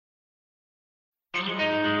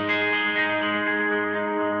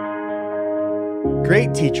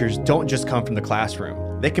Great teachers don't just come from the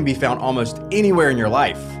classroom. They can be found almost anywhere in your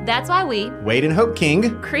life. That's why we, Wade and Hope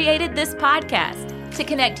King, created this podcast to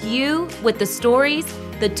connect you with the stories,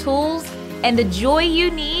 the tools, and the joy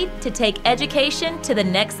you need to take education to the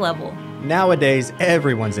next level. Nowadays,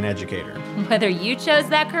 everyone's an educator. Whether you chose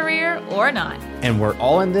that career or not. And we're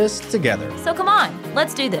all in this together. So come on,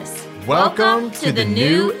 let's do this. Welcome to the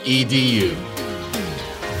new EDU.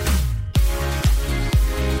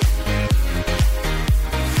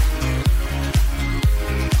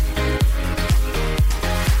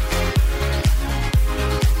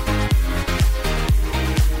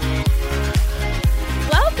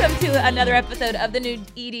 Another episode of the new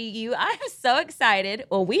EDU. I'm so excited.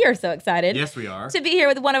 Well, we are so excited. Yes, we are. To be here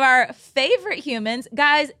with one of our favorite humans.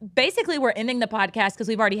 Guys, basically, we're ending the podcast because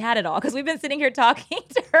we've already had it all. Because we've been sitting here talking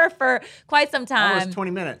to her for quite some time. Almost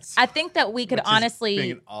 20 minutes. I think that we could honestly...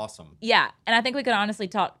 being awesome. Yeah, and I think we could honestly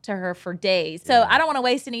talk to her for days. So I don't want to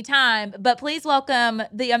waste any time, but please welcome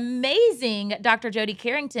the amazing Dr. Jody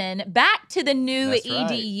Carrington back to the new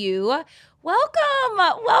EDU. Right.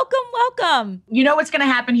 Welcome. You know what's going to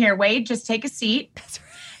happen here, Wade? Just take a seat. That's right.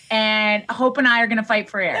 And Hope and I are going to fight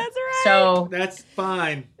for air. That's right. So that's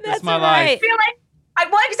fine. That's my right. life. I feel like,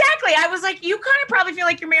 well, exactly. I was like, you kind of probably feel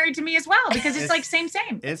like you're married to me as well because it's like same.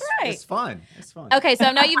 It's right. It's fun. It's fun. Okay, so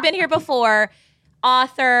I know you've been here before,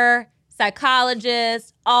 author,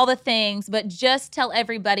 psychologist, all the things, but just tell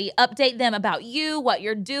everybody, update them about you, what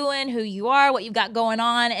you're doing, who you are, what you've got going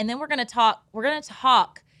on, and then we're going to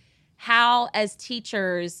talk how, as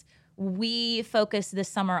teachers, we focus this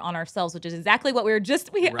summer on ourselves, which is exactly what we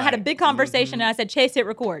had a big conversation, and I said, Chase, hit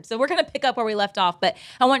record. So we're going to pick up where we left off, but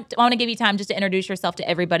I want to give you time just to introduce yourself to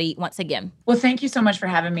everybody once again. Well, thank you so much for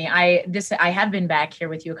having me. I have been back here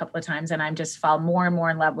with you a couple of times, and I'm just fallen more and more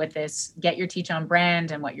in love with this Get Your Teach On brand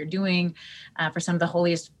and what you're doing for some of the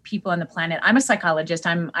holiest people on the planet. I'm a psychologist.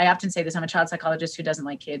 I often say this, I'm a child psychologist who doesn't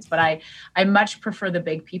like kids, but I much prefer the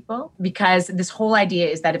big people because this whole idea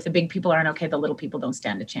is that if the big people aren't okay, the little people don't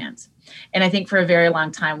stand a chance. And I think for a very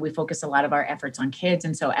long time, we focus a lot of our efforts on kids.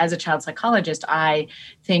 And so as a child psychologist, I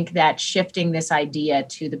think that shifting this idea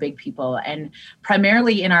to the big people, and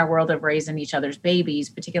primarily in our world of raising each other's babies,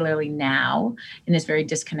 particularly now in this very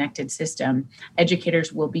disconnected system,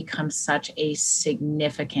 educators will become such a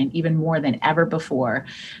significant, even more than ever before,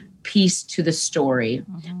 piece to the story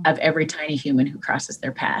of every tiny human who crosses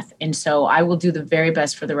their path. And so I will do the very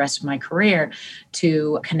best for the rest of my career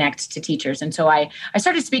to connect to teachers. And so I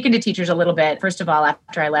started speaking to teachers a little bit. First of all,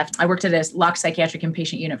 after I left, I worked at a locked psychiatric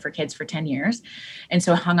inpatient unit for kids for 10 years. And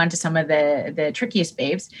so I hung on to some of the trickiest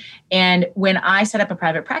babes. And when I set up a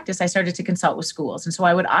private practice, I started to consult with schools. And so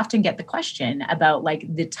I would often get the question about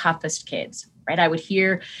like the toughest kids, right? I would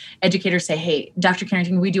hear educators say, hey, Dr.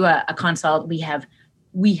 Carrington, we do a consult. We have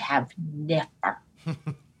never,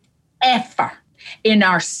 ever, in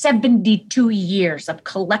our 72 years of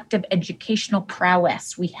collective educational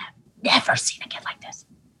prowess, we have never seen a kid like this.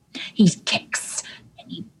 He kicks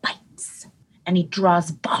and he bites and he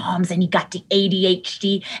draws bombs and he got the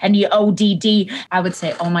ADHD and the ODD. I would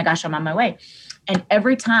say, oh my gosh, I'm on my way. And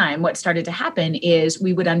every time what started to happen is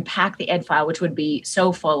we would unpack the ed file, which would be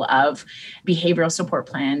so full of behavioral support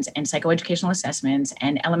plans and psychoeducational assessments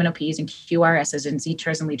and LMNOPs and QRSs and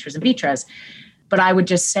ZTRAs and LETRAs and VTRAs. But I would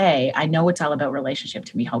just say, I know it's all about relationship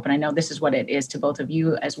to me, Hope, and I know this is what it is to both of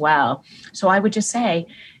you as well. So I would just say,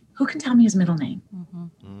 who can tell me his middle name?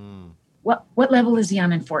 What level is he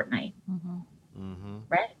on in Fortnite?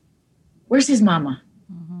 Right? Where's his mama?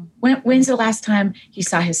 When's the last time he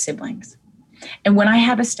saw his siblings? And when I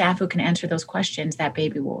have a staff who can answer those questions, that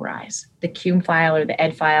baby will rise. The CUME file or the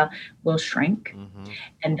ed file will shrink,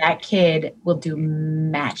 and that kid will do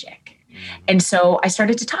magic. And so I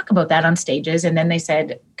started to talk about that on stages. And then they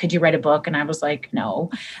said, could you write a book? And I was like,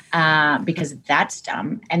 no, because that's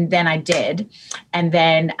dumb. And then I did. And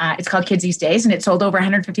then it's called Kids These Days. And it sold over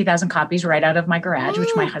 150,000 copies right out of my garage,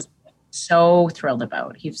 which my husband was so thrilled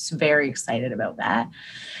about. He's very excited about that.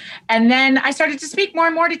 And then I started to speak more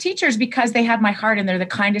and more to teachers because they have my heart and they're the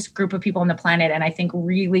kindest group of people on the planet. And I think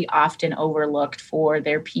really often overlooked for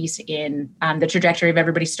their piece in the trajectory of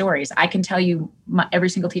everybody's stories. I can tell you every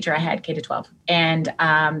single teacher I had K to 12. And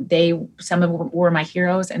some of them were my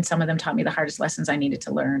heroes and some of them taught me the hardest lessons I needed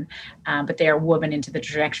to learn. But they are woven into the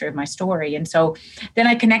trajectory of my story. And so then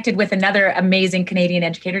I connected with another amazing Canadian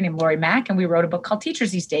educator named Lori Mack. And we wrote a book called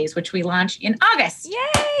Teachers These Days, which we launched in August.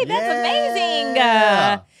 Yay, that's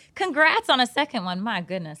amazing. Congrats on a second one. My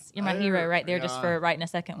goodness. You're my hero right there just for writing a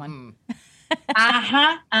second one.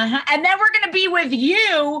 And then we're gonna be with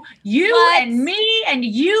you What? and me and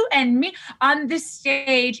you and me on this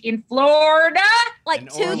stage in Florida. Like In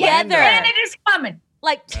Orlando. together. Canada's coming.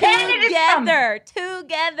 Like Canada's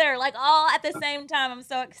together, like all at the same time. I'm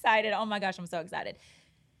so excited. Oh my gosh, I'm so excited.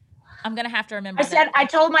 I'm gonna have to remember. I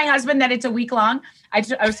told my husband that it's a week long. I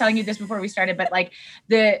was telling you this before we started, but like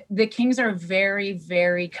the Kings are very,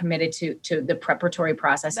 very committed to the preparatory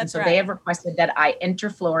process. And That's so right. they have requested that I enter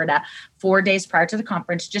Florida 4 days prior to the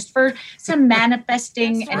conference, just for some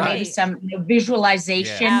manifesting That's and maybe right. some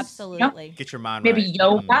visualization. Yeah. Absolutely. Get your mind Maybe right.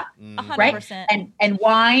 yoga, 100%. and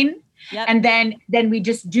wine. Yep. And then we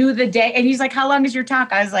just do the day. And he's like, "How long is your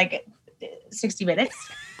talk?" I was like, 60 minutes.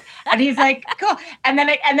 And he's like, "Cool." And then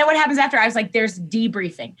what happens after? I was like, "There's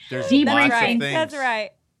debriefing. There's Debriefing lots of That's right. things. That's right.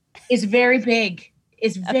 is very big.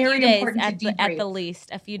 It's A very few days important at to the, debrief. at the least.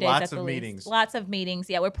 A few days Lots at the of least. meetings. Lots of meetings.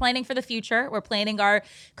 Yeah, we're planning for the future. We're planning our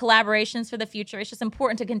collaborations for the future. It's just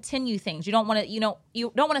important to continue things. You don't want to, you don't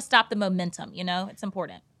want to stop the momentum. It's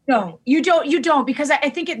important. No, you don't, because I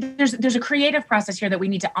think there's a creative process here that we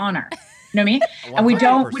need to honor. You know what I mean? And we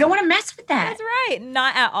don't 100%. want to mess with that. That's right.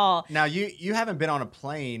 Not at all. Now you haven't been on a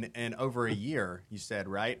plane in over a year. You said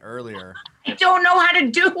right earlier. I don't know how to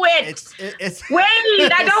do it. It's Wait,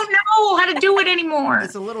 I don't know how to do it anymore.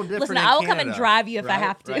 It's a little different. Listen, in I will come and Canada, drive you if I right?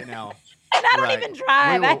 have to. Right now. And I don't Right. even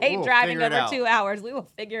drive. I hate We'll driving figure it over out. 2 hours. We will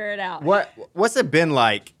figure it out. What's it been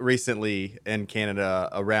like recently in Canada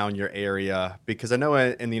around your area? Because I know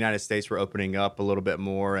in the United States we're opening up a little bit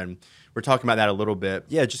more, and we're talking about that a little bit.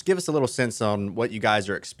 Yeah, just give us a little sense on what you guys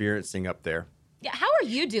are experiencing up there. Yeah, how are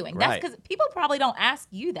you doing? That's Right. because people probably don't ask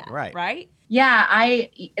you that, right? Yeah, I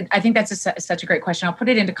think that's such a great question. I'll put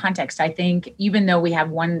it into context. I think even though we have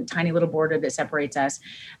one tiny little border that separates us,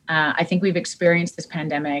 I think we've experienced this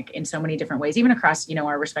pandemic in so many different ways, even across,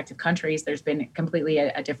 our respective countries. There's been completely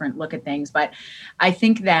a different look at things. But I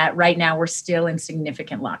think that right now we're still in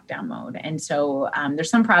significant lockdown mode. And so there's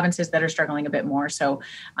some provinces that are struggling a bit more. So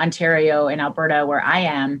Ontario and Alberta, where I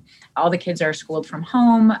am, all the kids are schooled from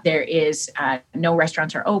home. There is no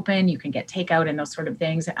restaurants are open. You can get takeout and those sort of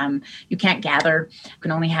things. You can't gather. You can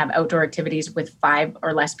only have outdoor activities with 5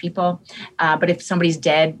 or less people. But if somebody's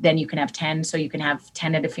dead, then you can have 10. So you can have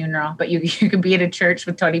 10 at a funeral, but you can be at a church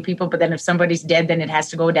with 20 people. But then if somebody's dead, then it has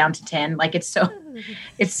to go down to 10. Like it's so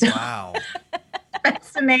Wow.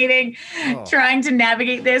 fascinating Oh. trying to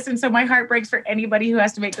navigate this. And so my heart breaks for anybody who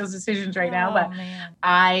has to make those decisions right now. Oh, But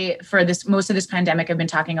man. for most of this pandemic, I've been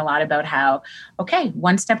talking a lot about how, okay,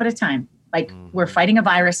 one step at a time. Like we're fighting a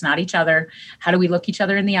virus, not each other. How do we look each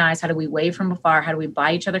other in the eyes? How do we wave from afar? How do we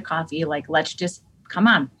buy each other coffee? Like, let's just come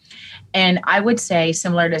on. And I would say,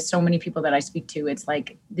 similar to so many people that I speak to, it's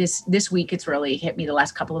like this week, it's really hit me. The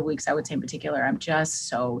last couple of weeks, I would say in particular, I'm just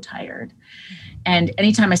so tired. And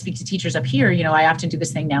anytime I speak to teachers up here, I often do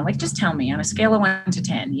this thing now, like, just tell me on a scale of 1 to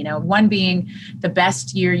 10, 1 being the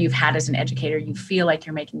best year you've had as an educator, you feel like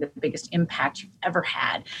you're making the biggest impact you've ever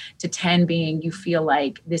had, to 10 being you feel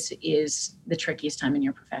like this is the trickiest time in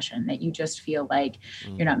your profession, that you just feel like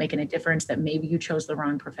you're not making a difference, that maybe you chose the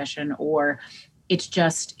wrong profession, or it's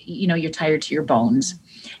just, you're tired to your bones.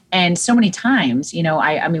 And so many times,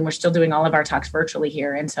 I mean, we're still doing all of our talks virtually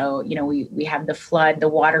here. And so, we have the flood, the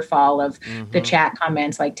waterfall of the chat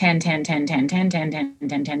comments, like 10, 10, 10, 10, 10, 10, 10,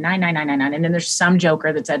 10, 10, 9, 9, 9, 9, 9. And then there's some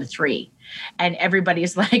joker that's at a 3. And everybody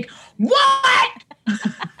is like, what?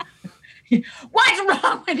 What's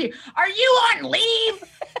wrong with you? Are you on leave?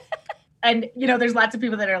 And, there's lots of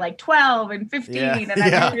people that are like 12 and 15 and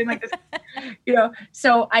I'm doing like this,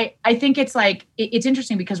 so I think it's like, it's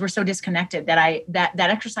interesting because we're so disconnected that that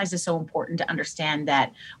exercise is so important to understand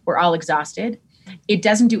that we're all exhausted. It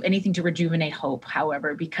doesn't do anything to rejuvenate hope,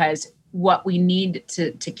 however, because what we need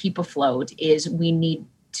to keep afloat is we need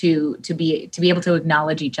to be able to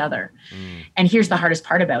acknowledge each other. And here's the hardest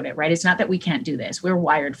part about it, right? It's not that we can't do this. We're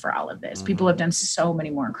wired for all of this. People have done so many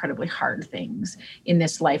more incredibly hard things in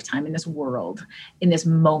this lifetime, in this world, in this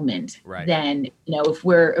moment, than, if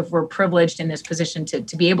we're privileged in this position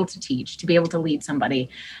to be able to teach, to be able to lead somebody,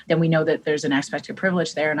 then we know that there's an aspect of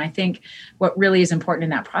privilege there. And I think what really is important in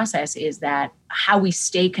that process is that how we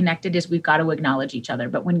stay connected is we've got to acknowledge each other.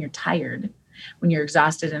 But when you're tired, when you're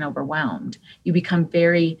exhausted and overwhelmed, you become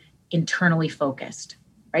very internally focused.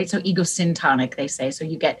 right? So egosyntonic, they say. So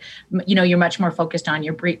you get, you're much more focused on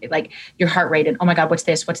your like your heart rate and, oh my God, what's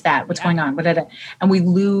this? What's that? What's going on? And we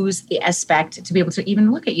lose the aspect to be able to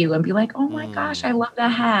even look at you and be like, oh my gosh, I love that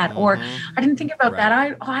hat. Or I didn't think about that.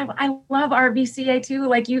 I love RVCA too.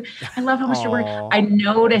 Like I love how much you're wearing. I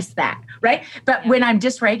notice that, right? But when I'm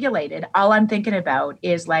dysregulated, all I'm thinking about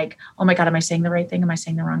is like, oh my God, am I saying the right thing? Am I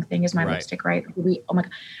saying the wrong thing? Is my lipstick right? Oh my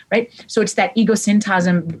God, right? So it's that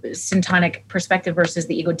syntonic perspective versus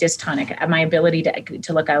the ego dystonic, my ability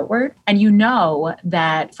to look outward. And you know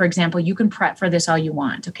that, for example, you can prep for this all you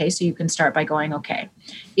want. Okay. So you can start by going, okay,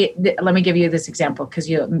 let me give you this example because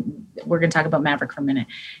we're going to talk about Maverick for a minute.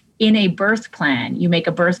 In a birth plan, you make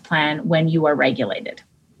a birth plan when you are regulated,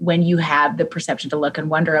 when you have the perception to look and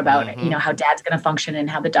wonder about how dad's going to function and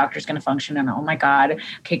how the doctor's going to function. And oh my God,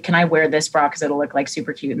 okay, can I wear this bra? Cause it'll look like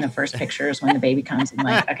super cute in the first pictures when the baby comes. And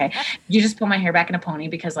like, okay, you just pull my hair back in a pony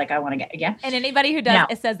because like, I want to get, And anybody who does,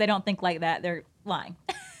 it says they don't think like that, they're lying.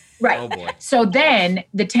 Right. Oh boy. So then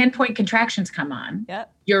the 10-point contractions come on.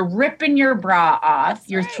 Yep. You're ripping your bra off.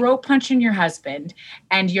 You're throat punching your husband.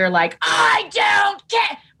 And you're like, I don't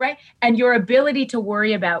care. Right. And your ability to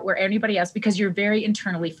worry about where anybody else, because you're very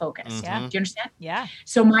internally focused. Yeah. Do you understand? Yeah.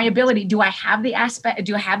 So my ability, do I have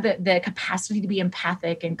the capacity to be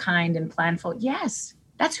empathic and kind and planful? Yes.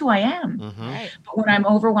 That's who I am. Right. But when I'm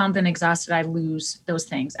overwhelmed and exhausted, I lose those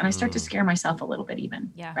things. And I start to scare myself a little bit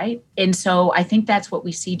even. Yeah. Right. And so I think that's what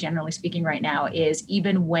we see, generally speaking, right now is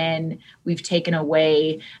even when we've taken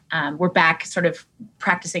away, we're back sort of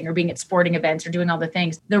practicing or being at sporting events or doing all the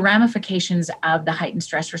things, the ramifications of the heightened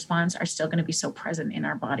stress response are still going to be so present in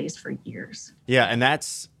our bodies for years. Yeah. And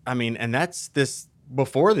that's this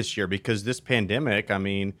before this year, because this pandemic,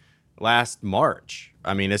 last March,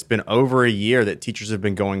 it's been over a year that teachers have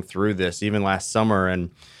been going through this, even last summer. And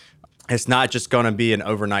it's not just going to be an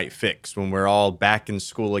overnight fix when we're all back in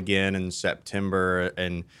school again in September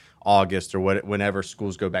and August or whenever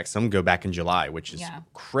schools go back. Some go back in July, which is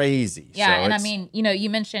crazy. Yeah. So you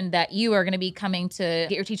mentioned that you are going to be coming to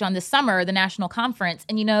get your teach on this summer, the national conference.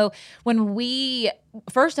 And,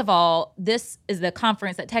 first of all, this is the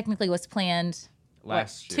conference that technically was planned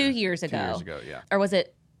 2 years ago. 2 years ago, yeah. Or was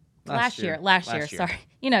it? Last year.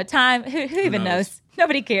 Sorry. Time. Who even knows?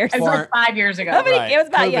 Nobody cares. It was like 5 years ago. Nobody cares. It was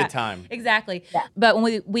about COVID time. Exactly. Yeah. But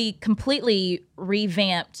when we completely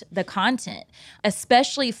revamped the content,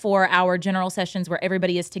 especially for our general sessions where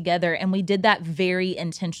everybody is together, and we did that very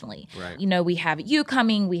intentionally. Right. We have you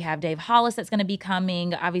coming. We have Dave Hollis that's going to be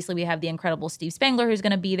coming. Obviously, we have the incredible Steve Spangler who's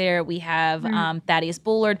going to be there. We have Thaddeus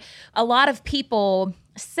Bullard. A lot of people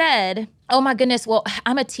said, oh my goodness, well,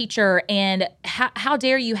 I'm a teacher, and how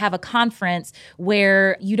dare you have a conference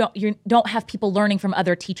where you don't have people learning from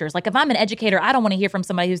other teachers? Like if I'm an educator, I don't want to hear from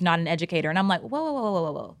somebody who's not an educator. And I'm like,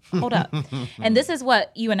 whoa, hold up. And this is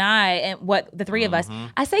what you and I, and what the three of us,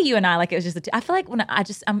 I say you and I like it was just I feel like when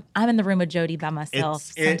I'm in the room with Jody by myself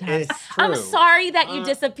sometimes. I'm sorry that you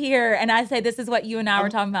disappear, and I say this is what you and I were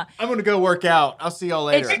talking about. I'm gonna go work out. I'll see y'all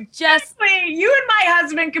later. It's just you and my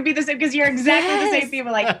husband could be the same because you're exactly the same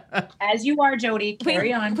people. Like as you are, Jody.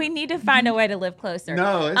 Carry on. We need to find a way to live closer.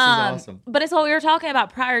 No, this is awesome. But it's what we were talking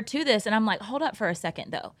about prior to this, and I'm like, hold up for a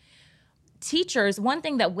second though. Teachers, one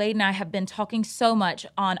thing that Wade and I have been talking so much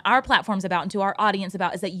on our platforms about and to our audience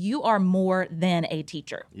about is that you are more than a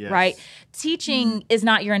teacher, right? Teaching is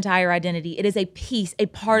not your entire identity. It is a piece, a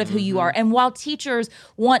part of who you are. And while teachers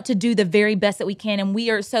want to do the very best that we can, and we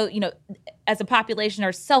are so, as a population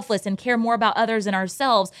are selfless and care more about others than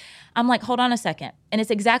ourselves, I'm like, hold on a second. And it's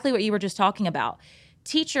exactly what you were just talking about.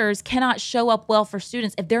 Teachers cannot show up well for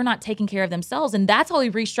students if they're not taking care of themselves. And that's how we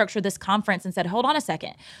restructured this conference and said, hold on a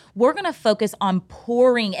second. We're going to focus on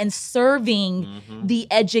pouring and serving the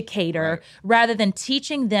educator rather than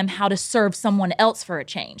teaching them how to serve someone else for a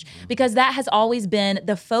change, because that has always been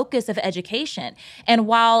the focus of education. And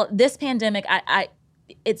while this pandemic,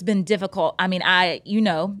 it's been difficult.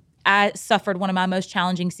 I suffered one of my most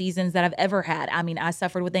challenging seasons that I've ever had. I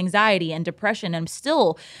suffered with anxiety and depression, and I'm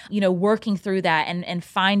still, working through that and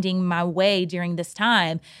finding my way during this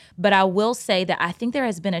time. But I will say that I think there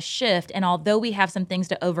has been a shift, and although we have some things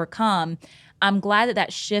to overcome, I'm glad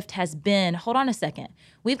that shift has been, hold on a second,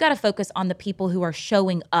 we've got to focus on the people who are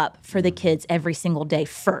showing up for the kids every single day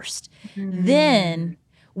first. Then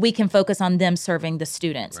we can focus on them serving the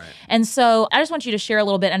students. Right. And so I just want you to share a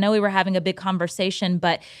little bit. I know we were having a big conversation,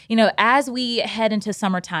 but as we head into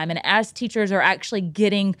summertime and as teachers are actually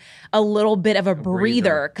getting a little bit of a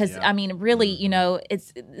breather, because really,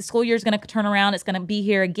 it's the school year is going to turn around. It's going to be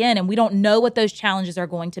here again. And we don't know what those challenges are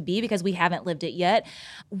going to be because we haven't lived it yet.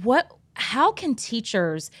 What how can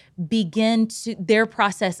teachers begin to their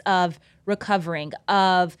process of recovering,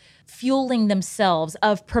 of fueling themselves,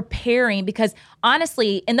 of preparing? Because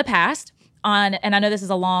honestly, in the past, and I know this is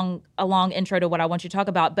a long intro to what I want you to talk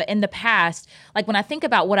about, but in the past, like when I think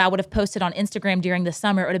about what I would have posted on Instagram during the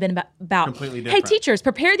summer, it would have been about Completely hey, different. teachers,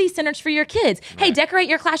 prepare these centers for your kids. Hey, Right. decorate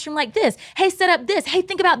your classroom like this. Hey, set up this. Hey,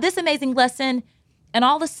 think about this amazing lesson. And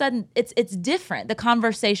all of a sudden, it's different. The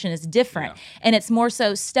conversation is different. Yeah. And it's more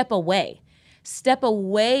so step away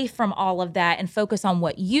from all of that and focus on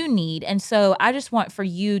what you need. And so I just want for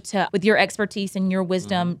you to, with your expertise and your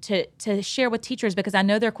wisdom, to share with teachers, because I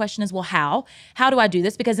know their question is, well, how do I do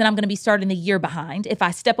this? Because then I'm going to be starting the year behind. If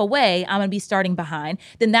I step away, I'm going to be starting behind.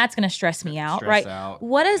 Then that's going to stress me out, Stress right? out,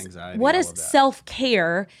 What anxiety, all does of that.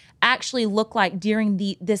 self-care actually look like during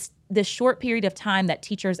this short period of time that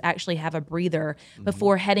teachers actually have a breather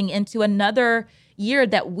before heading into another year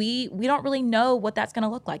that we don't really know what that's going to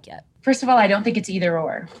look like yet? First of all, I don't think it's either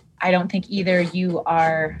or. I don't think either you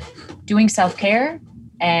are doing self-care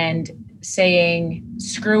and saying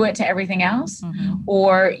screw it to everything else,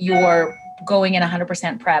 or you're going in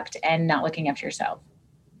 100% prepped and not looking after yourself.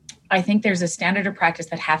 I think there's a standard of practice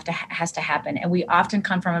that has to happen. And we often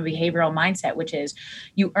come from a behavioral mindset, which is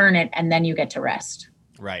you earn it and then you get to rest.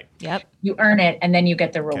 Right. Yep. You earn it and then you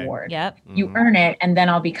get the reward. Yep. You earn it and then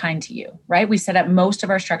I'll be kind to you, right? We set up most of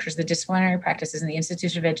our structures, the disciplinary practices in the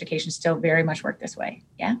institution of education still very much work this way.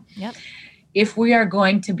 Yeah. Yep. If we are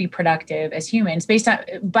going to be productive as humans, based on,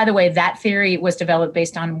 by the way, that theory was developed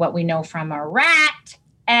based on what we know from a rat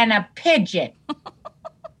and a pigeon.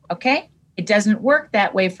 Okay. It doesn't work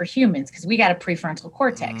that way for humans because we got a prefrontal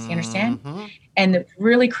cortex. You understand? And the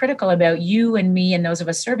really critical about you and me and those of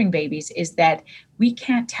us serving babies is that we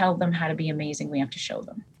can't tell them how to be amazing. We have to show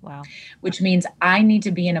them. Wow. Which means I need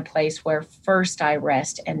to be in a place where first I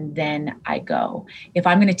rest and then I go. If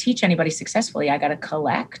I'm going to teach anybody successfully, I got to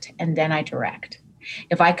collect and then I direct.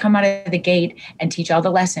 If I come out of the gate and teach all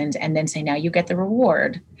the lessons and then say, now you get the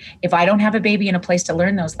reward. If I don't have a baby in a place to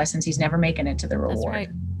learn those lessons, he's never making it to the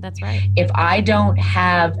reward. That's right. If I don't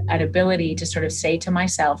have an ability to sort of say to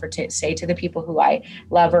myself or to say to the people who I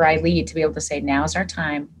love or I lead to be able to say, now's our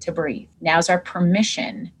time to breathe. Now's our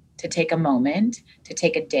permission to take a moment, to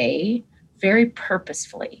take a day very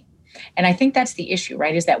purposefully. And I think that's the issue,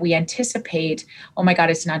 right? Is that we anticipate, oh my God,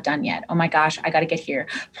 it's not done yet. Oh my gosh, I got to get here.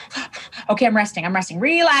 Okay, I'm resting,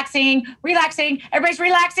 relaxing. Everybody's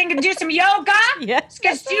relaxing. Gonna do some yoga? Yes.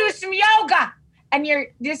 Let's do some yoga. And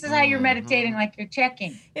this is how you're meditating, like you're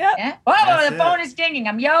checking. Yep. Yeah? Oh, That's the it. phone is dinging.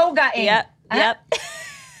 I'm yoga-ing. Yep.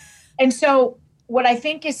 And so what I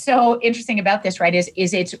think is so interesting about this, right, is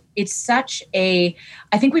it's such a,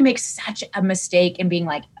 I think we make such a mistake in being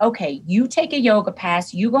like, okay, you take a yoga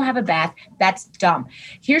pass, you go have a bath. That's dumb.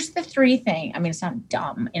 Here's the three thing. I mean, it's not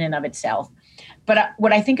dumb in and of itself, but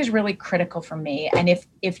what I think is really critical for me. And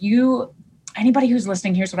if you, anybody who's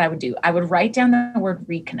listening, here's what I would do. I would write down the word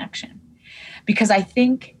reconnection, because I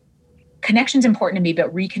think connection's important to me,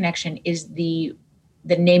 but reconnection is the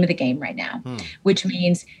name of the game right now, which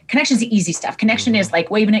means connection's the easy stuff. Connection is like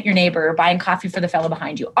waving at your neighbor or buying coffee for the fellow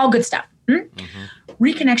behind you, all good stuff.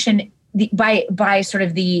 Reconnection, by sort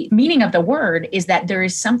of the meaning of the word, is that there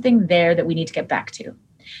is something there that we need to get back to,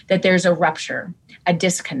 that there's a rupture, a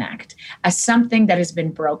disconnect, a something that has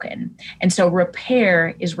been broken. And so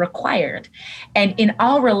repair is required. And in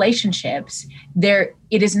all relationships, it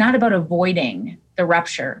is not about avoiding the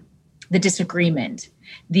rupture, the disagreement,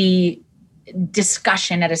 the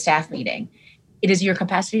discussion at a staff meeting. It is your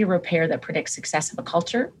capacity to repair that predicts success of a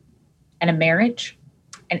culture and a marriage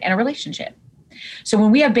and a relationship. So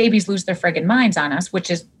when we have babies lose their friggin' minds on us, which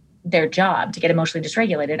is their job to get emotionally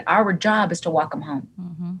dysregulated, our job is to walk them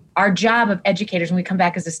home. Our job of educators when we come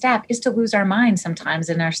back as a staff is to lose our minds sometimes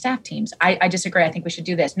in our staff teams. I disagree. I think we should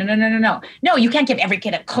do this. No. No, you can't give every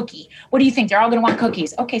kid a cookie. What do you think? They're all going to want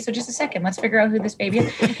cookies. Okay, so just a second. Let's figure out who this baby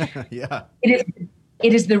is. Yeah.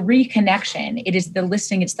 It is the reconnection. It is the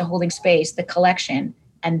listening. It's the holding space, the collection.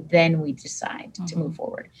 And then we decide to move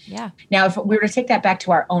forward. Yeah. Now, if we were to take that back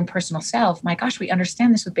to our own personal self, my gosh, we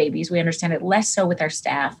understand this with babies. We understand it less so with our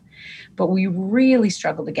staff, but we really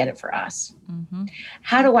struggle to get it for us.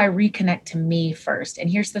 How do I reconnect to me first? And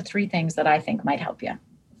here's the three things that I think might help you.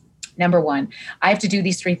 Number one, I have to do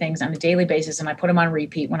these three things on a daily basis, and I put them on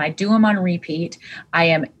repeat. When I do them on repeat, I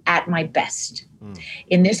am at my best.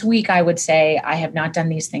 In this week, I would say I have not done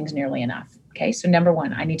these things nearly enough. Okay, so number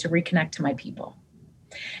one, I need to reconnect to my people.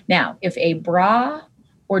 Now, if a bra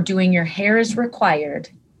or doing your hair is required,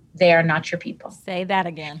 they are not your people. Say that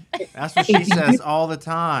again. That's what she says all the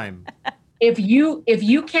time. if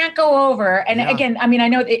you can't go over, and again, I mean, I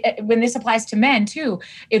know when this applies to men too,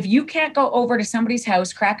 if you can't go over to somebody's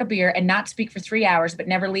house, crack a beer, and not speak for 3 hours, but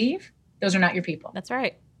never leave, those are not your people. That's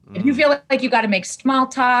right. If you feel like you got to make small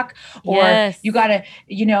talk, or you got to,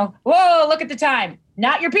 whoa, look at the time.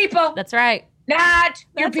 Not your people. That's right. Not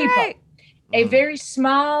your people. Right. A very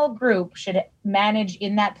small group should manage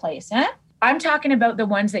in that place. Huh? I'm talking about the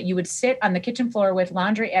ones that you would sit on the kitchen floor with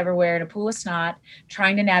laundry everywhere and a pool of snot,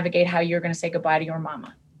 trying to navigate how you're going to say goodbye to your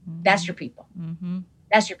mama. Mm-hmm. That's your people. Mm-hmm.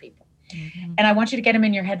 That's your people. Mm-hmm. And I want you to get them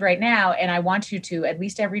in your head right now. And I want you to, at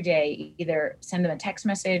least every day, either send them a text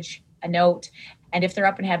message, a note. And if they're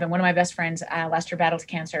up in heaven, one of my best friends lost her battle to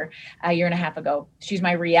cancer a year and a half ago. She's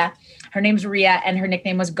my Rhea. Her name's Rhea, and her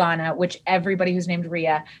nickname was Ghana, which everybody who's named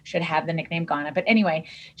Rhea should have the nickname Ghana. But anyway,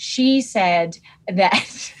 she said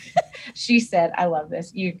that, I love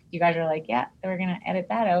this. You guys are like, yeah, we're going to edit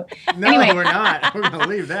that out. No, anyway. We're not. We're going to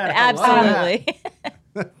leave that. Absolutely.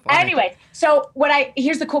 Anyway, so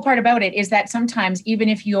here's the cool part about it is that sometimes even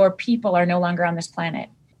if your people are no longer on this planet,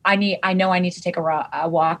 I know I need to take a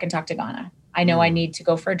walk and talk to Ghana. I know I need to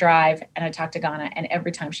go for a drive and I talk to Ghana, and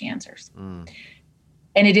every time she answers.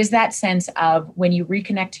 And it is that sense of when you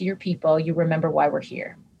reconnect to your people, you remember why we're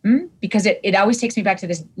here. Because it always takes me back to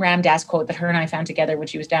this Ram Dass quote that her and I found together when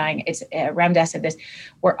she was dying. It's Ram Dass said this: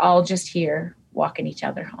 "We're all just here walking each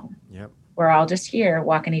other home." Yep. We're all just here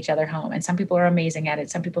walking each other home. And some people are amazing at it.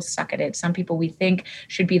 Some people suck at it. Some people we think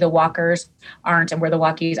should be the walkers aren't, and we're the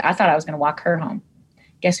walkies. I thought I was going to walk her home.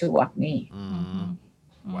 Guess who walked me?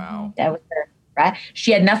 Wow. That was her, right?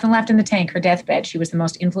 She had nothing left in the tank, her deathbed. She was the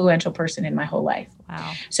most influential person in my whole life.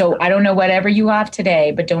 Wow. So I don't know whatever you have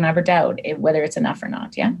today, but don't ever doubt whether it's enough or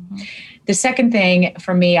not. Yeah. Mm-hmm. The second thing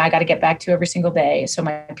for me, I got to get back to every single day. So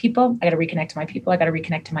my people, I got to reconnect to my people. I got to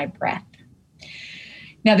reconnect to my breath.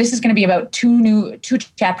 Now, this is going to be about two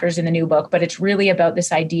chapters in the new book, but it's really about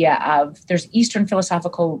this idea of there's Eastern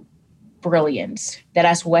philosophical brilliance that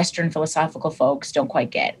us Western philosophical folks don't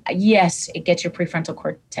quite get. Yes, it gets your prefrontal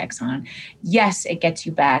cortex on. Yes, it gets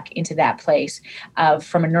you back into that place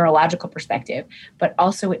from a neurological perspective, but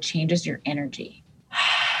also it changes your energy.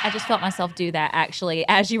 I just felt myself do that actually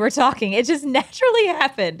as you were talking. It just naturally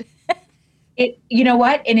happened. You know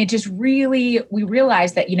what? And it just really, we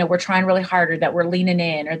realize that, we're trying really hard, or that we're leaning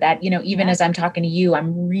in, or that, even as I'm talking to you,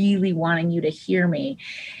 I'm really wanting you to hear me.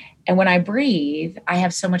 And when I breathe, I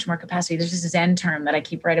have so much more capacity. There's this Zen term that I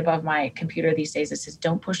keep right above my computer these days. It says,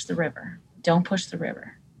 don't push the river. Don't push the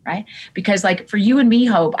river, right? Because like for you and me,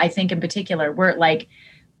 Hope, I think in particular, we're like,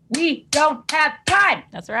 we don't have time.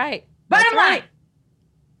 That's right. Bottom line,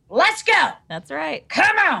 let's go. That's right.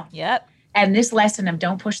 Come on. Yep. And this lesson of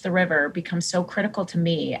don't push the river becomes so critical to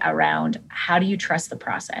me around how do you trust the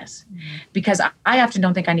process? Because I often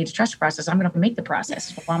don't think I need to trust the process. I'm going to make the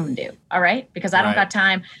process. That's what I'm going to do. All right. Because I don't got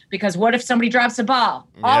time. Because what if somebody drops the ball?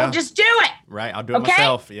 Yeah. I'll just do it. Right. I'll do it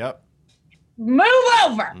myself. Yep. Move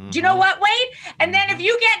over. Do you know what, Wade? And then if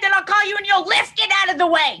you get, then I'll call you and you'll lift it out of the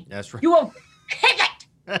way. That's right. You will pick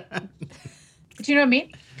it. Do you know what I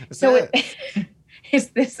mean? So it's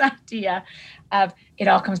this idea of it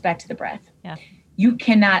all comes back to the breath. Yeah. You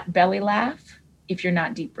cannot belly laugh if you're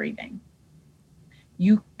not deep breathing.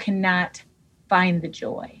 You cannot find the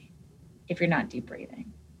joy if you're not deep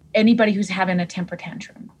breathing. Anybody who's having a temper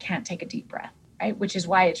tantrum can't take a deep breath, right? Which is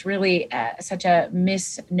why it's really such a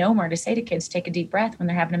misnomer to say to kids, take a deep breath when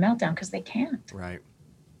they're having a meltdown, because they can't. Right.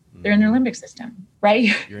 They're in their limbic system, right?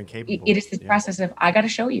 You're incapable. It is this process of, I got to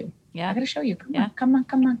show you. Yeah. I got to show you. Come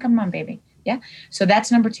on, baby. Yeah. So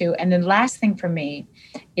that's number 2. And the last thing for me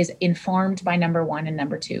is informed by number 1 and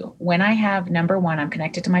number 2. When I have number 1, I'm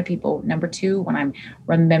connected to my people. Number 2, when I'm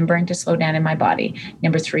remembering to slow down in my body.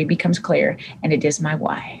 Number 3 becomes clear, and it is my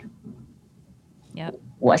why. Yep.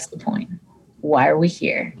 What's the point? Why are we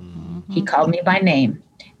here? Mm-hmm. He called me by name.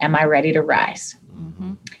 Am I ready to rise?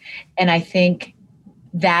 Mm-hmm. And I think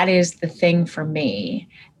that is the thing for me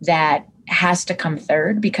that has to come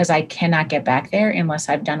third, because I cannot get back there unless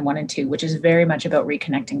I've done 1 and 2, which is very much about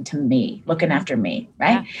reconnecting to me, looking after me,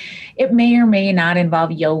 right? Yeah. It may or may not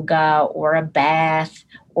involve yoga or a bath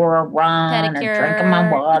or a run Pedicure. Or drinking my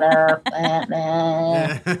water.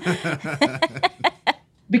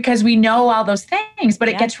 Because we know all those things, but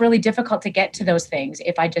it gets really difficult to get to those things.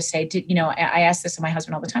 If I just say, I ask this of my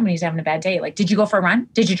husband all the time when he's having a bad day, like, did you go for a run?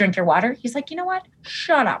 Did you drink your water? He's like, you know what?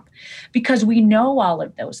 Shut up. Because we know all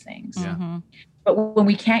of those things. Yeah. Mm-hmm. But when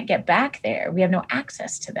we can't get back there, we have no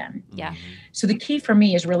access to them. Yeah. So the key for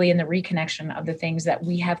me is really in the reconnection of the things that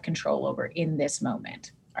we have control over in this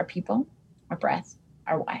moment. Our people, our breath,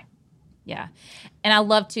 our why. Yeah. And I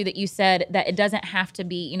love too that you said that it doesn't have to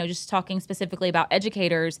be, just talking specifically about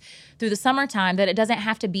educators through the summertime, that it doesn't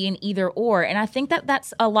have to be an either or. And I think that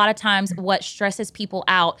that's a lot of times what stresses people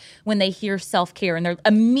out when they hear self-care and they're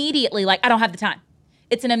immediately like, I don't have the time.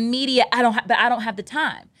 It's an immediate, I don't have the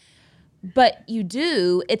time. But you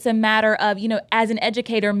do. It's a matter of, as an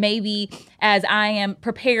educator, maybe as I am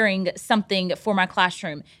preparing something for my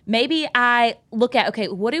classroom, maybe I look at, okay,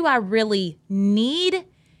 what do I really need?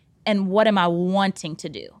 And what am I wanting to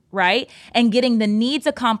do, right? And getting the needs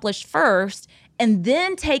accomplished first, and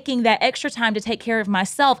then taking that extra time to take care of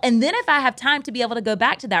myself. And then if I have time to be able to go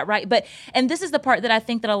back to that, right? And this is the part that I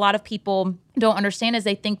think that a lot of people don't understand, is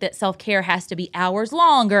they think that self-care has to be hours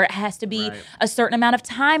long, or it has to be a certain amount of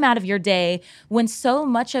time out of your day, when so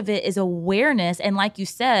much of it is awareness. And like you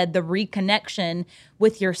said, the reconnection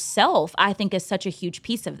with yourself, I think, is such a huge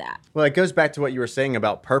piece of that. Well, it goes back to what you were saying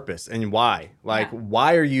about purpose and why.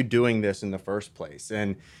 Why are you doing this in the first place?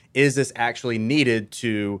 And is this actually needed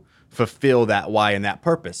to fulfill that why and that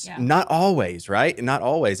purpose? Yeah. Not always, right? Not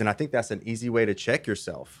always. And I think that's an easy way to check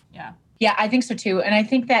yourself. Yeah. Yeah, I think so too. And I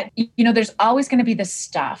think that, there's always going to be this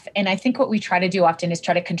stuff. And I think what we try to do often is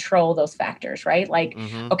try to control those factors, right? Like,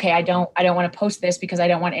 okay, I don't want to post this because I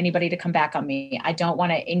don't want anybody to come back on me. I don't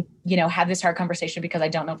want to, have this hard conversation because I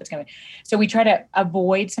don't know if it's going to. So we try to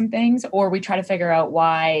avoid some things, or we try to figure out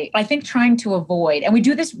why. I think trying to avoid, and we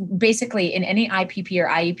do this basically in any IPP or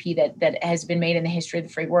IEP that has been made in the history of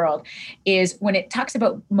the free world, is when it talks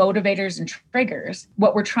about motivators and triggers,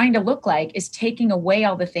 what we're trying to look like is taking away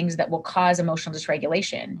all the things that will cause emotional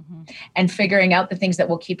dysregulation and figuring out the things that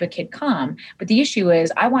will keep a kid calm. But the issue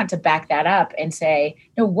is, I want to back that up and say,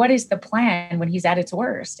 no, what is the plan when he's at its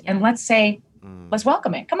worst? And let's say, let's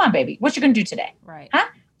welcome it. Come on, baby. What you going to do today? Right. Huh?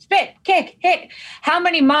 Spit, kick, hit. How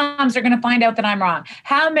many moms are going to find out that I'm wrong?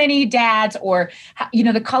 How many dads, or,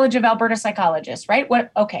 the College of Alberta psychologists, right?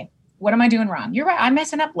 What am I doing wrong? You're right. I'm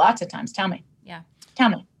messing up lots of times. Tell me. Yeah. Tell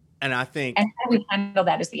me. And I think, and how do we handle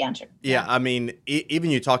that is the answer. Yeah. I mean,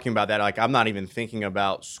 even you talking about that, like, I'm not even thinking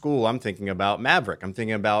about school. I'm thinking about Maverick. I'm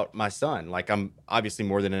thinking about my son. Like, I'm obviously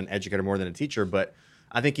more than an educator, more than a teacher, but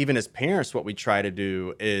I think even as parents, what we try to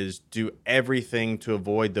do is do everything to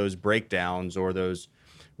avoid those breakdowns or those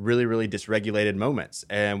really, really dysregulated moments.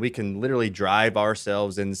 And we can literally drive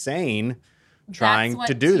ourselves insane trying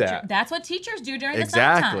to do that. That's what teachers do during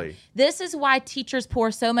Exactly. the summertime. This is why teachers pour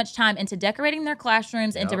so much time into decorating their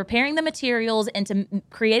classrooms, into preparing the materials, into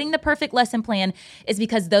creating the perfect lesson plan, is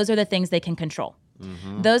because those are the things they can control.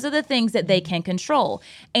 Those are the things that they can control.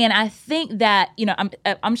 And I think that, I'm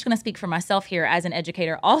just going to speak for myself here as an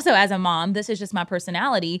educator, also as a mom. This is just my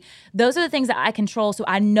personality. Those are the things that I control. So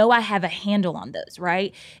I know I have a handle on those,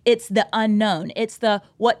 right? It's the unknown. It's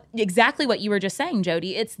exactly what you were just saying,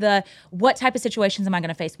 Jody. It's what type of situations am I going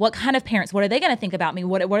to face? What kind of parents? What are they going to think about me?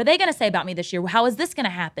 What are they going to say about me this year? How is this going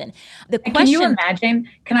to happen? Can you imagine?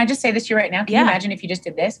 Can I just say this to you right now? Can you imagine if you just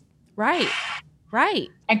did this? Right. Right.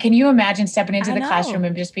 And can you imagine stepping into the classroom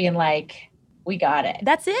and just being like, we got it.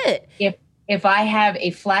 That's it. If I have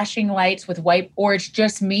a flashing lights with white, or it's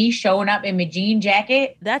just me showing up in my jean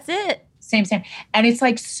jacket. That's it. Same. And it's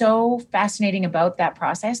like so fascinating about that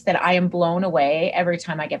process that I am blown away every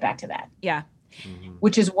time I get back to that. Yeah.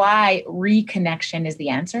 Which is why reconnection is the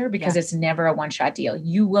answer, because it's never a one-shot deal.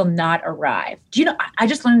 You will not arrive. Do you know, I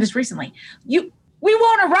just learned this recently. We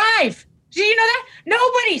won't arrive. Do you know that?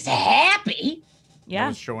 Nobody's happy. Yeah. No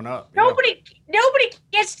one's showing up. Nobody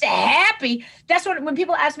gets to happy. That's when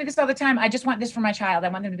people ask me this all the time. I just want this for my child. I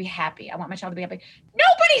want them to be happy. I want my child to be happy.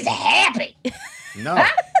 Nobody's happy. No. Huh?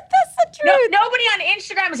 That's the truth. Nobody on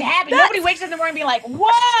Instagram is happy. Nobody wakes up in the morning and be like,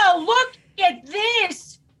 whoa, look at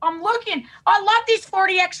this. I'm looking. I love these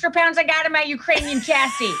 40 extra pounds I got in my Ukrainian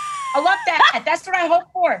chassis. I love that. That's what I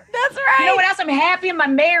hope for. That's right. You know what else? I'm happy in my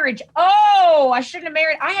marriage. Oh, I shouldn't have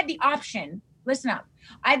married. I had the option. Listen up.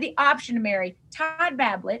 I had the option to marry Todd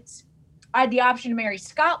Bablitz. I had the option to marry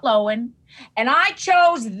Scott Lowen. And I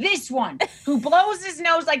chose this one, who blows his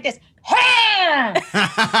nose like this.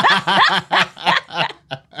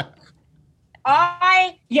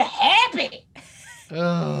 You happy?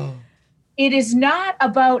 Oh. It is not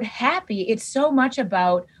about happy. It's so much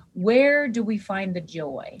about, where do we find the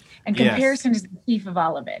joy? And comparison is the thief of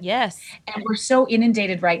all of it. Yes. And we're so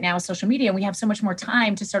inundated right now with social media, and we have so much more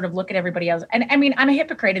time to sort of look at everybody else. And I mean, I'm a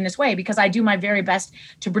hypocrite in this way, because I do my very best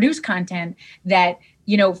to produce content that,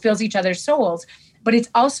 fills each other's souls. But it's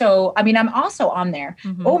also, I'm also on there.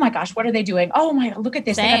 Oh my gosh, what are they doing? Oh my, look at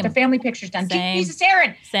this. They got the family pictures done. Jesus,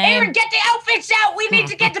 Aaron. Aaron, get the outfits out. We need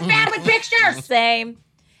to get the family pictures. Same.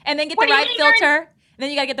 And then get the right filter. And then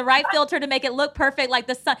you got to get the right filter to make it look perfect, like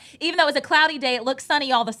the sun. Even though it was a cloudy day, it looks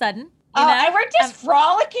sunny all of a sudden, You know? And we're just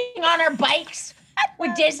frolicking on our bikes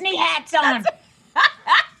with Disney hats on.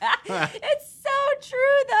 It's so true,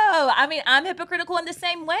 though. I mean, I'm hypocritical in the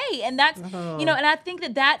same way. And that's, and I think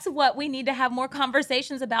that that's what we need to have more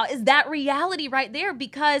conversations about, is that reality right there.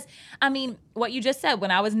 Because, I mean, what you just said,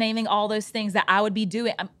 when I was naming all those things that I would be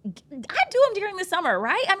doing, I do them during the summer,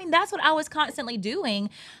 right? I mean, that's what I was constantly doing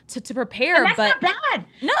to prepare. And that's not bad.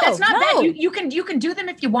 No, that's not no. bad. You can do them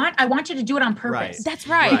if you want. I want you to do it on purpose. Right. That's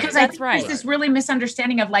right. Because that's there's this really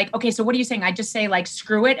misunderstanding of like, okay, so what are you saying? I just say like,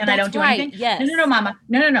 screw it, and I don't do anything? Yes. No, mama.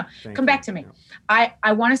 No. Thank Come you. back to me.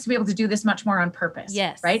 I want us to be able to do this much more on purpose.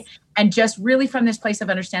 Yes. Right. And just really from this place of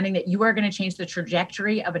understanding that you are going to change the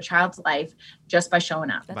trajectory of a child's life just by showing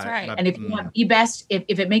up. That's right. And if you want the best,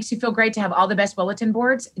 if it makes you feel great to have all the best bulletin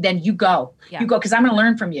boards, then you go. Yeah. You go, because I'm going to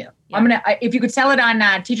learn from you. Yeah. If you could sell it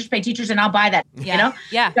on Teachers Pay Teachers, and I'll buy that. Yeah. You know?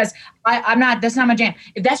 Yeah. Because that's not my jam.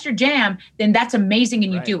 If that's your jam, then that's amazing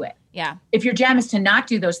and you do it. Yeah. If your jam is to not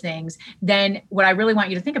do those things, then what I really want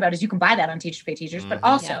you to think about is you can buy that on Teachers Pay Teachers, but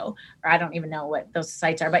also, or I don't even know what those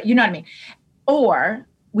sites are, but you know what I mean? Or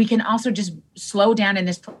we can also just slow down in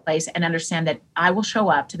this place and understand that I will show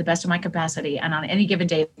up to the best of my capacity. And on any given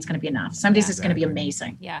day, it's going to be enough. Some days it's going to be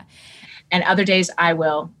amazing. Yeah. And other days I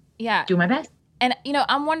will do my best. And,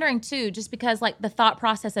 I'm wondering too, just because like the thought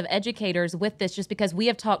process of educators with this, just because we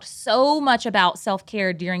have talked so much about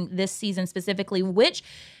self-care during this season specifically, which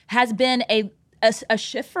has been a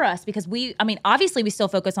shift for us, because obviously we still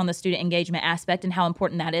focus on the student engagement aspect and how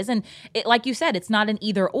important that is. And like you said, it's not an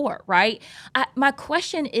either or, right? My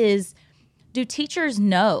question is, do teachers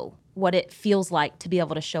know what it feels like to be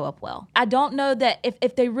able to show up well? I don't know that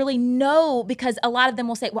if they really know, because a lot of them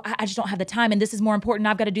will say, well, I just don't have the time and this is more important.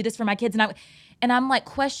 I've got to do this for my kids. And I'm like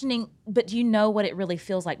questioning, but do you know what it really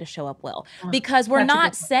feels like to show up well? Because we're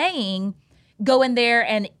not saying go in there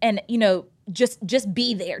and just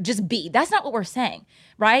be there, just be. That's not what we're saying,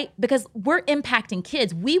 right? Because we're impacting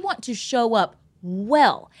kids. We want to show up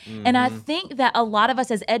well. Mm-hmm. And I think that a lot of us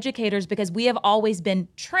as educators, because we have always been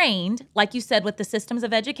trained, like you said, with the systems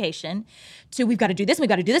of education, to we've got to do this, we've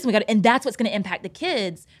got to do this, and that's what's going to impact the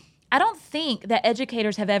kids. I don't think that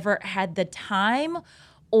educators have ever had the time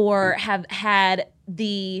or have had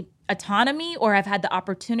the autonomy or have had the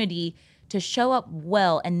opportunity to show up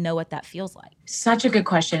well and know what that feels like. Such a good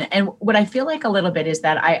question. And what I feel like a little bit is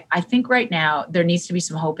that I think right now there needs to be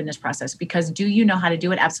some hope in this process, because do you know how to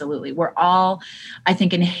do it? Absolutely. We're all, I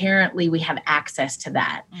think inherently we have access to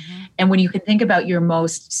that. Mm-hmm. And when you can think about your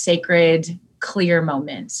most sacred, clear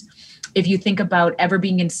moments, if you think about ever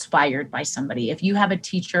being inspired by somebody, if you have a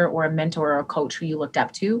teacher or a mentor or a coach who you looked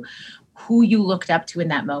up to in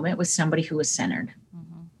that moment was somebody who was centered,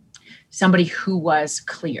 somebody who was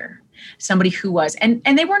clear, somebody who was, and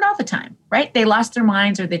they weren't all the time, right? They lost their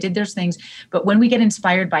minds or they did those things. But when we get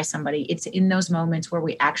inspired by somebody, it's in those moments where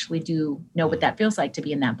we actually do know what that feels like to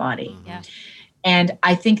be in that body. Yeah. And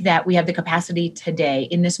I think that we have the capacity today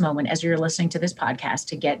in this moment, as you're listening to this podcast,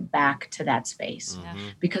 to get back to that space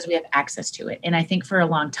because we have access to it. And I think for a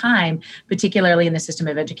long time, particularly in the system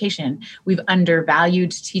of education, we've undervalued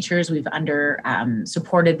teachers. We've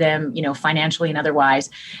supported them, financially and otherwise.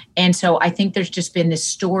 And so I think there's just been this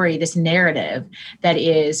story, this narrative that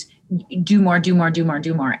is do more.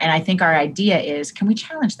 And I think our idea is, can we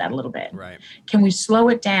challenge that a little bit? Right. Can we slow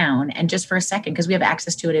it down? And just for a second, because we have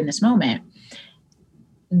access to it in this moment,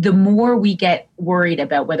 the more we get worried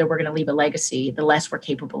about whether we're going to leave a legacy, the less we're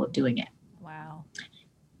capable of doing it. Wow.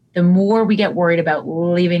 The more we get worried about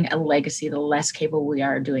leaving a legacy, the less capable we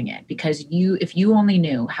are of doing it. Because if you only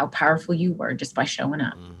knew how powerful you were just by showing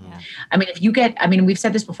up. Yeah. We've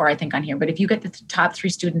said this before, I think, on here, but if you get the top 3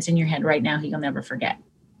 students in your head right now who you'll never forget.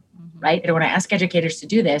 Right? And when I ask educators to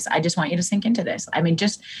do this, I just want you to sink into this.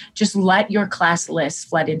 Just let your class list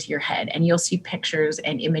flood into your head, and you'll see pictures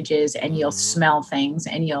and images, and you'll smell things,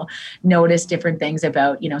 and you'll notice different things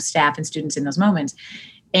about, staff and students in those moments.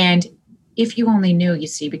 And if you only knew,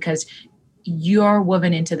 because you're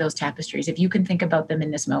woven into those tapestries. If you can think about them in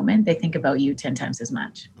this moment, they think about you 10 times as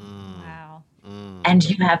much. And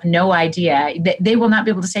you have no idea. They will not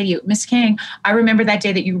be able to say to you, Miss King, I remember that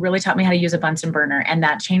day that you really taught me how to use a Bunsen burner, and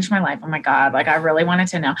that changed my life. Oh my God, I really wanted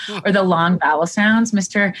to know. Or the long vowel sounds,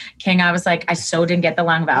 Mr. King, I was like, I so didn't get the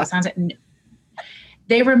long vowel sounds.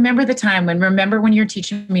 They remember the time when you're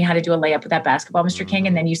teaching me how to do a layup with that basketball, Mr. King,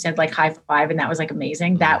 and then you said high five, and that was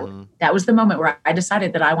amazing. That was the moment where I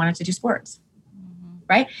decided that I wanted to do sports.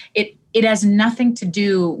 Right? It has nothing to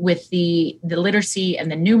do with the literacy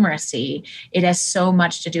and the numeracy. It has so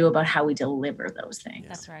much to do about how we deliver those things.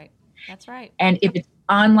 That's right. And if it's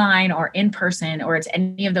online or in person or it's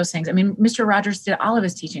any of those things, Mr. Rogers did all of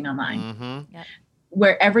his teaching online. Yep.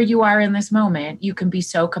 wherever you are in this moment, you can be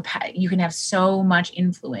you can have so much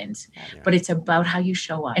influence, but it's about how you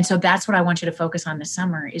show up. And so that's what I want you to focus on this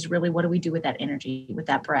summer is really, what do we do with that energy, with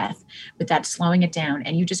that breath, with that slowing it down?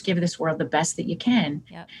 And you just give this world the best that you can,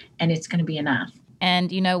 and it's going to be enough.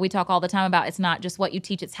 And, we talk all the time about it's not just what you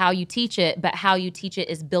teach, it's how you teach it, but how you teach it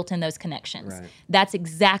is built in those connections. Right. That's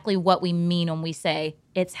exactly what we mean when we say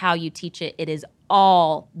it's how you teach it. It is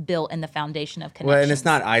all built in the foundation of connections. Well, and it's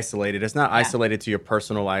not isolated. It's not isolated to your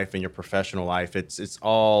personal life and your professional life. It's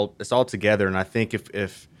all together. And I think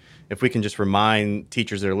if we can just remind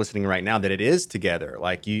teachers that are listening right now that it is together,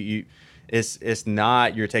 like it's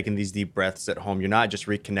not you're taking these deep breaths at home. You're not just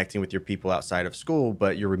reconnecting with your people outside of school,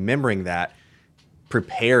 but you're remembering that,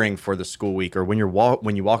 preparing for the school week, or when you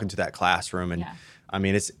walk into that classroom. And I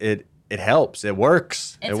mean, it helps. It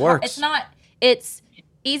works. It works. It's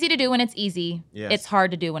easy to do when it's easy. Yes. It's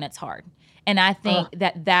hard to do when it's hard. And I think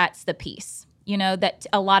that's the piece, that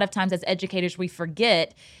a lot of times as educators we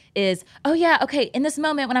forget is, in this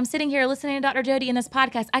moment when I'm sitting here listening to Dr. Jody in this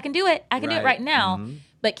podcast, I can do it. I can do it right now. Mm-hmm.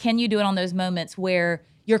 But can you do it on those moments where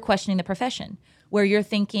you're questioning the profession, where you're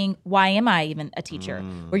thinking, why am I even a teacher?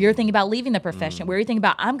 Where you're thinking about leaving the profession, where you're thinking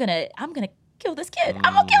about, I'm gonna kill this kid.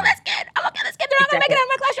 I'm gonna kill this kid. They're not gonna make it out of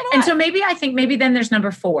my classroom alive. And so maybe then there's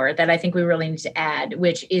number 4 that I think we really need to add,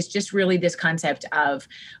 which is just really this concept of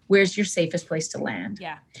where's your safest place to land?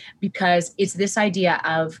 Yeah. Because it's this idea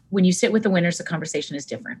of when you sit with the winners, the conversation is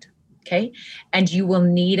different. Okay. And you will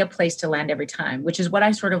need a place to land every time, which is what I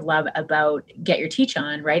sort of love about Get Your Teach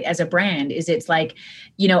On, right? As a brand, is it's like,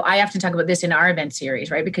 I often talk about this in our event series,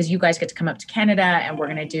 right? Because you guys get to come up to Canada and we're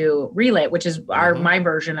going to do Relit, which is my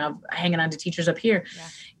version of hanging on to teachers up here. Yeah.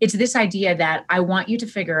 It's this idea that I want you to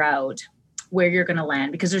figure out where you're going to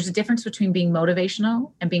land, because there's a difference between being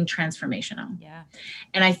motivational and being transformational. Yeah.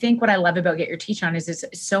 And I think what I love about Get Your Teach On is it's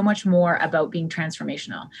so much more about being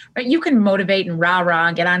transformational, right? You can motivate and rah-rah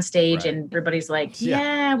and get on stage and everybody's like,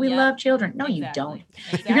 we love children. No, you don't.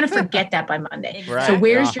 Exactly. You're going to forget that by Monday. Exactly. So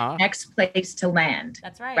where's your next place to land?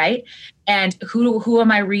 That's right. Right? And who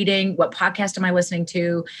am I reading? What podcast am I listening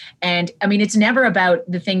to? And I mean, it's never about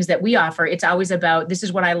the things that we offer. It's always about, this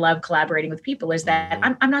is what I love collaborating with people, is that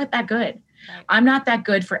I'm not that good. Right. I'm not that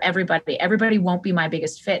good for everybody. Everybody won't be my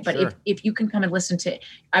biggest fit. But if you can come and listen to,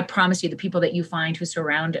 I promise you, the people that you find who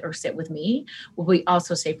surround or sit with me will be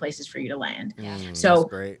also safe places for you to land. So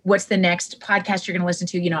what's the next podcast you're going to listen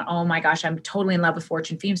to? Oh my gosh, I'm totally in love with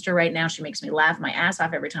Fortune Feimster right now. She makes me laugh my ass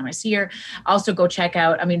off every time I see her. Also go check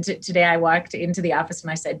out, today I walked into the office and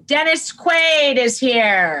I said, Dennis Quaid is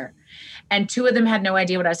here. And 2 of them had no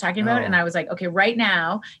idea what I was talking about. And I was like, okay, right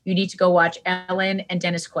now you need to go watch Ellen and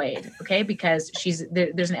Dennis Quaid. Okay. Because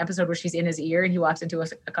there's an episode where she's in his ear and he walks into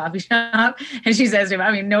a coffee shop and she says to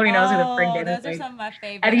him, nobody knows who the frig Dennis Quaid. Those are some of my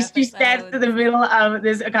favorite episodes. She stands in the middle of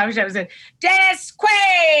this coffee shop and said, Dennis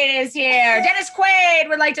Quaid is here. Dennis Quaid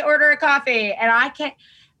would like to order a coffee. And I can't,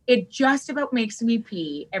 it just about makes me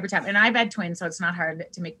pee every time. And I've had twins, so it's not hard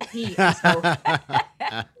to make me pee. And so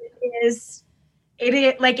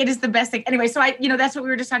it is the best thing. Anyway, so that's what we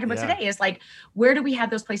were just talking about today, is like, where do we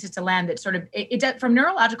have those places to land that sort of, from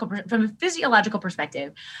a physiological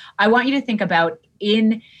perspective, I want you to think about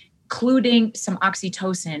including some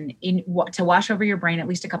oxytocin to wash over your brain at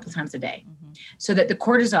least a couple of times a day, so that the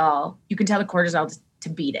cortisol, you can tell the cortisol to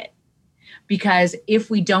beat it. Because if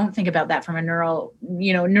we don't think about that from a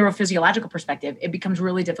neurophysiological perspective, it becomes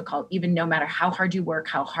really difficult, even no matter how hard you work,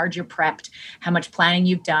 how hard you're prepped, how much planning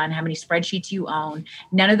you've done, how many spreadsheets you own.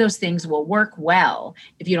 None of those things will work well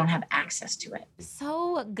if you don't have access to it.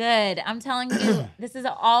 So good. I'm telling you, this is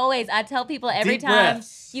always, I tell people every Deep time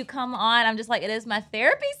breaths. You come on, I'm just like, it is my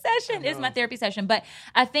therapy session. It is my therapy session. But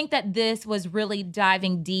I think that this was really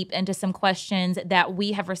diving deep into some questions that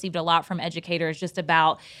we have received a lot from educators, just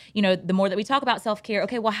about, the more that we talk about self-care,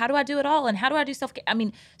 okay, well, how do I do it all? And how do I do self-care? I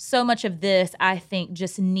mean, so much of this, I think,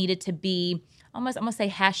 just needed to be almost, I'm going to say,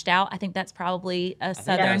 hashed out. I think that's probably a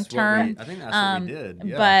Southern term. I think that's what we did.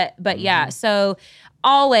 Yeah. But yeah, so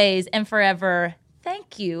always and forever,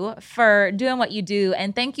 thank you for doing what you do,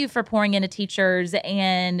 and thank you for pouring into teachers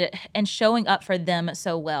and showing up for them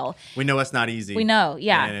so well. We know it's not easy. We know,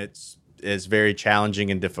 yeah. And it's very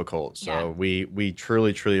challenging and difficult. So we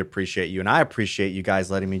truly, truly appreciate you. And I appreciate you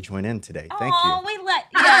guys letting me join in today. Thank you.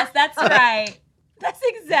 Yes, that's right. That's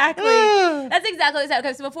exactly what it's at.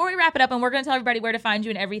 Okay, so before we wrap it up, and we're going to tell everybody where to find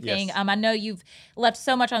you and everything, Yes. I know you've left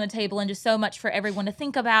so much on the table and just so much for everyone to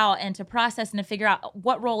think about and to process and to figure out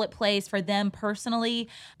what role it plays for them personally.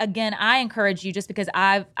 Again, I encourage you, just because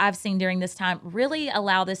I've seen during this time, really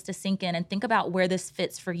allow this to sink in and think about where this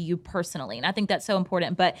fits for you personally. And I think that's so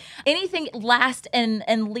important. But anything last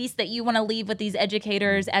and least that you want to leave with these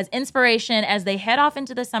educators as inspiration as they head off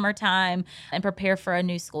into the summertime and prepare for a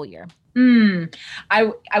new school year?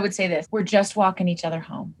 I would say this. We're just walking each other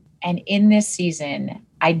home. And in this season,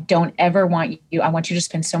 I don't ever want you, I want you to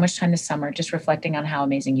spend so much time this summer just reflecting on how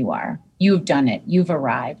amazing you are. You've done it. You've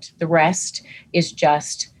arrived. The rest is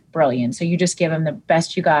just brilliant. So you just give them the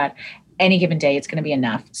best you got. Any given day, it's going to be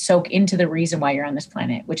enough. Soak into the reason why you're on this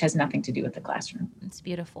planet, which has nothing to do with the classroom. It's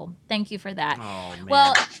beautiful. Thank you for that. Oh, man.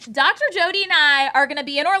 Well, Dr. Jody and I are going to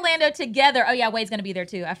be in Orlando together. Oh, yeah, Wade's going to be there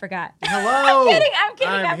too. I forgot. Hello. I'm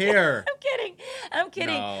kidding. I'm here. I'm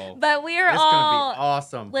kidding. No. But we are It's all... going to be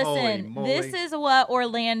awesome. Holy Listen, moly. this is what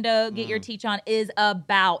Orlando Get Your Teach On is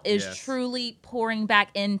about, is Yes. truly pouring back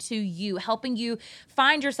into you, helping you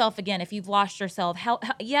find yourself again if you've lost yourself.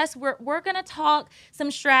 Yes, we're going to talk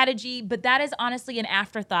some strategy, but that is honestly an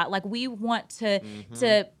afterthought. Like, we want to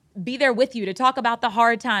be there with you, to talk about the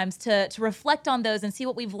hard times, to reflect on those and see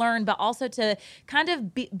what we've learned, but also to kind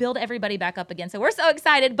of build everybody back up again. So we're so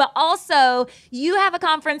excited, but also you have a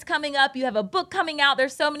conference coming up, you have a book coming out,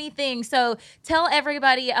 there's so many things. So tell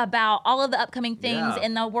everybody about all of the upcoming things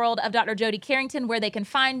in the world of Dr. Jody Carrington, where they can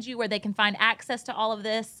find you, where they can find access to all of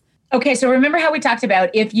this. Okay, so remember how we talked about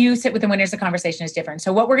if you sit with the winners, the conversation is different.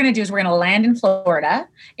 So what we're going to do is we're going to land in Florida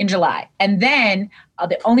in July. And then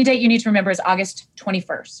the only date you need to remember is August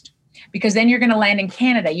 21st, because then you're going to land in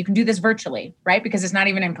Canada. You can do this virtually, right? Because it's not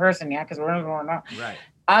even in person yet, because we're not going on. Right.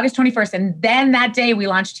 August 21st. And then that day we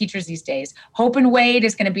launch Teachers These Days. Hope and Wade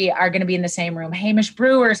are going to be in the same room. Hamish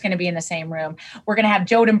Brewer is going to be in the same room. We're going to have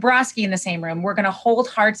Joe Dombrowski in the same room. We're going to hold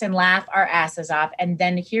hearts and laugh our asses off. And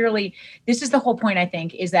then this is the whole point, I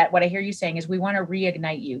think, is that what I hear you saying is we want to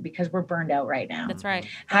reignite you, because we're burned out right now. That's right.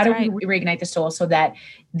 How do we reignite the soul so that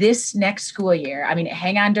this next school year,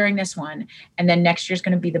 hang on during this one, and then next year's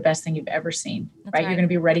going to be the best thing you've ever seen, right? You're going to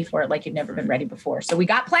be ready for it like you've never been ready before. So we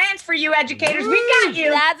got plans for you, educators. We got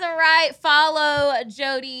you. That's right. Follow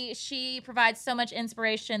Jody. She provides so much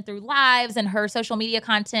inspiration through lives and her social media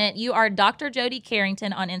content. You are Dr. Jody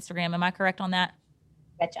Carrington on Instagram. Am I correct on that?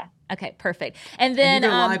 Betcha. Okay, perfect. And then you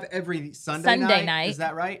go live every Sunday night. Is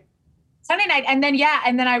that right? Sunday night. And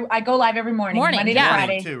then, I go live every morning. Monday to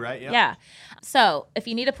Friday. Too, right? Yep. Yeah. So if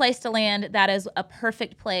you need a place to land, that is a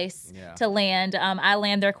perfect place to land. I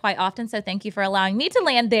land there quite often, so thank you for allowing me to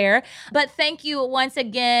land there. But thank you once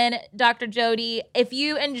again, Dr. Jody. If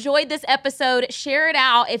you enjoyed this episode, share it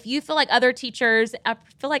out. If you feel like other teachers, I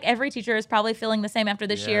feel like every teacher is probably feeling the same after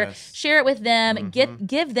this year, share it with them.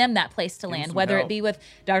 Give them that place to land, whether it be with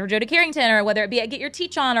Dr. Jody Carrington, or whether it be at Get Your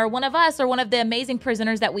Teach On, or one of us, or one of the amazing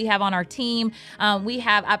prisoners that we have on our team.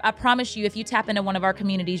 I promise you, if you tap into one of our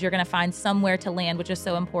communities, you're going to find somewhere to land, which is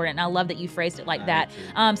so important. And I love that you phrased it like that.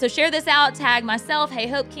 So share this out, tag myself, Hey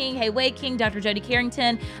Hope King, Hey Wade King, Dr. Jody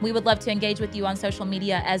Carrington. We would love to engage with you on social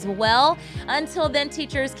media as well. Until then,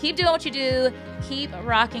 teachers, keep doing what you do. Keep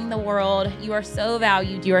rocking the world. You are so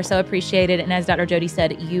valued. You are so appreciated. And as Dr. Jody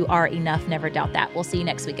said, you are enough. Never doubt that. We'll see you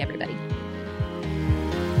next week, everybody.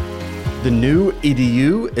 The New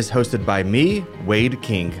EDU is hosted by me, Wade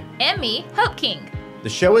King. And me, Hope King. The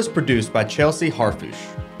show is produced by Chelsea Harfouche.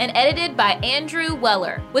 And edited by Andrew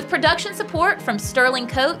Weller, with production support from Sterling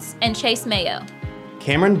Coates and Chase Mayo.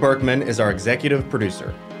 Cameron Berkman is our executive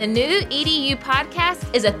producer. The New EDU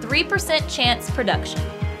podcast is a 3% Chance production.